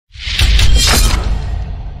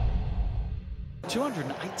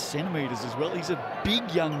208 centimetres as well. He's a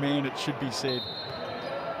big young man, it should be said.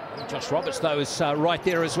 Josh Roberts, though, is right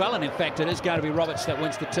there as well. And in fact, it is going to be Roberts that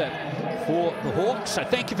wins the tip for the Hawks. So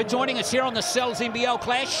thank you for joining us here on the Sal'sNBL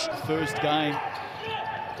Clash. First game.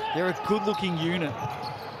 They're a good-looking unit.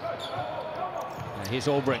 Now here's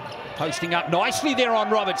Albrecht posting up nicely there on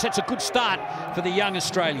Roberts. That's a good start for the young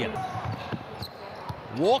Australian.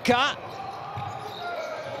 Walker.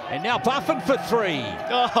 And now Buffin for three.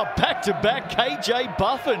 Oh, back-to-back KJ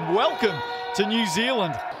Buffin. Welcome to New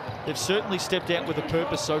Zealand. They've certainly stepped out with a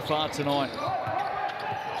purpose so far tonight.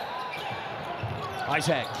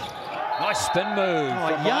 Isaac. Nice spin move. Oh,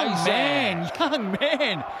 young man.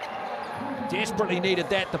 Desperately needed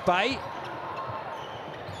that, the Bay.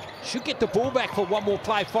 Should get the ball back for one more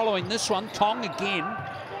play following this one. Tong again.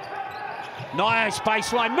 Nice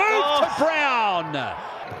baseline move to Brown.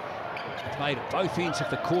 Made at both ends of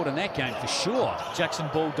the court in that game for sure. Jackson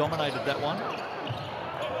Ball dominated that one.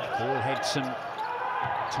 Ball had some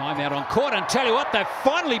time out on court, and tell you what, they've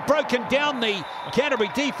finally broken down the Canterbury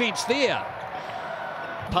defence there.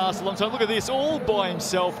 Pass a long time. Look at this, all by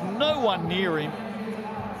himself, no one near him.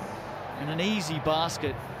 And an easy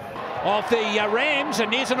basket. Of the Rams,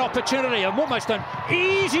 and there's an opportunity, almost an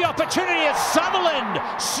easy opportunity as Sutherland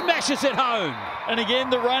smashes it home. And again,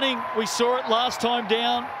 the running, we saw it last time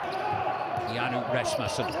down. Janu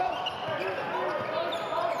Rasmussen.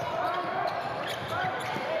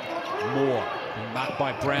 Moore, marked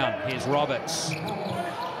by Brown. Here's Roberts.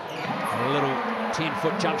 A little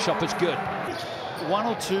 10-foot jump shot is good. One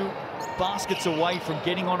or two baskets away from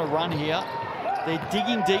getting on a run here. They're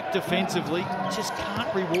digging deep defensively, just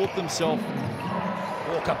can't reward themselves.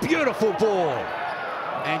 Walker, beautiful ball.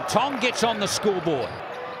 And Tong gets on the scoreboard.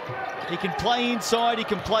 He can play inside, he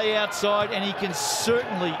can play outside, and he can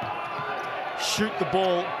certainly shoot the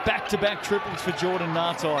ball. Back-to-back triples for Jordan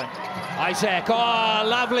Ngatai. Isaac, oh,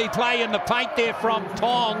 lovely play in the paint there from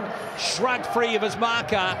Tong. Shrugged free of his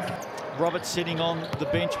marker. Roberts sitting on the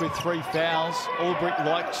bench with 3 fouls. Albrecht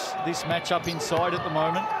likes this matchup inside at the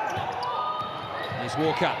moment. Here's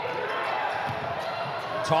Walker.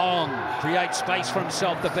 Tong creates space for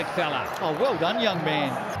himself, the big fella. Oh, well done, young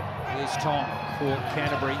man. Here's Tong for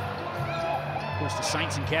Canterbury. Of course, the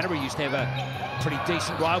Saints and Canterbury used to have a pretty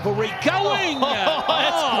decent rivalry going. Oh,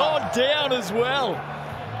 that's gone down as well.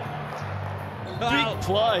 Big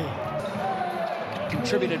play.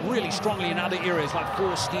 Contributed really strongly in other areas, like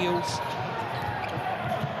 4 steals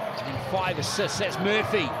and 5 assists. That's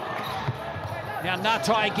Murphy. Now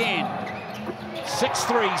Ngatai again. 6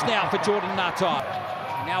 threes now for Jordan Ngatai.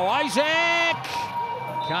 Now Isaac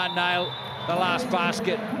can't nail the last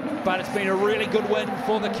basket, but it's been a really good win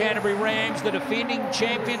for the Canterbury Rams, the defending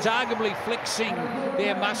champions, arguably flexing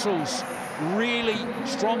their muscles really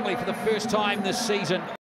strongly for the first time this season.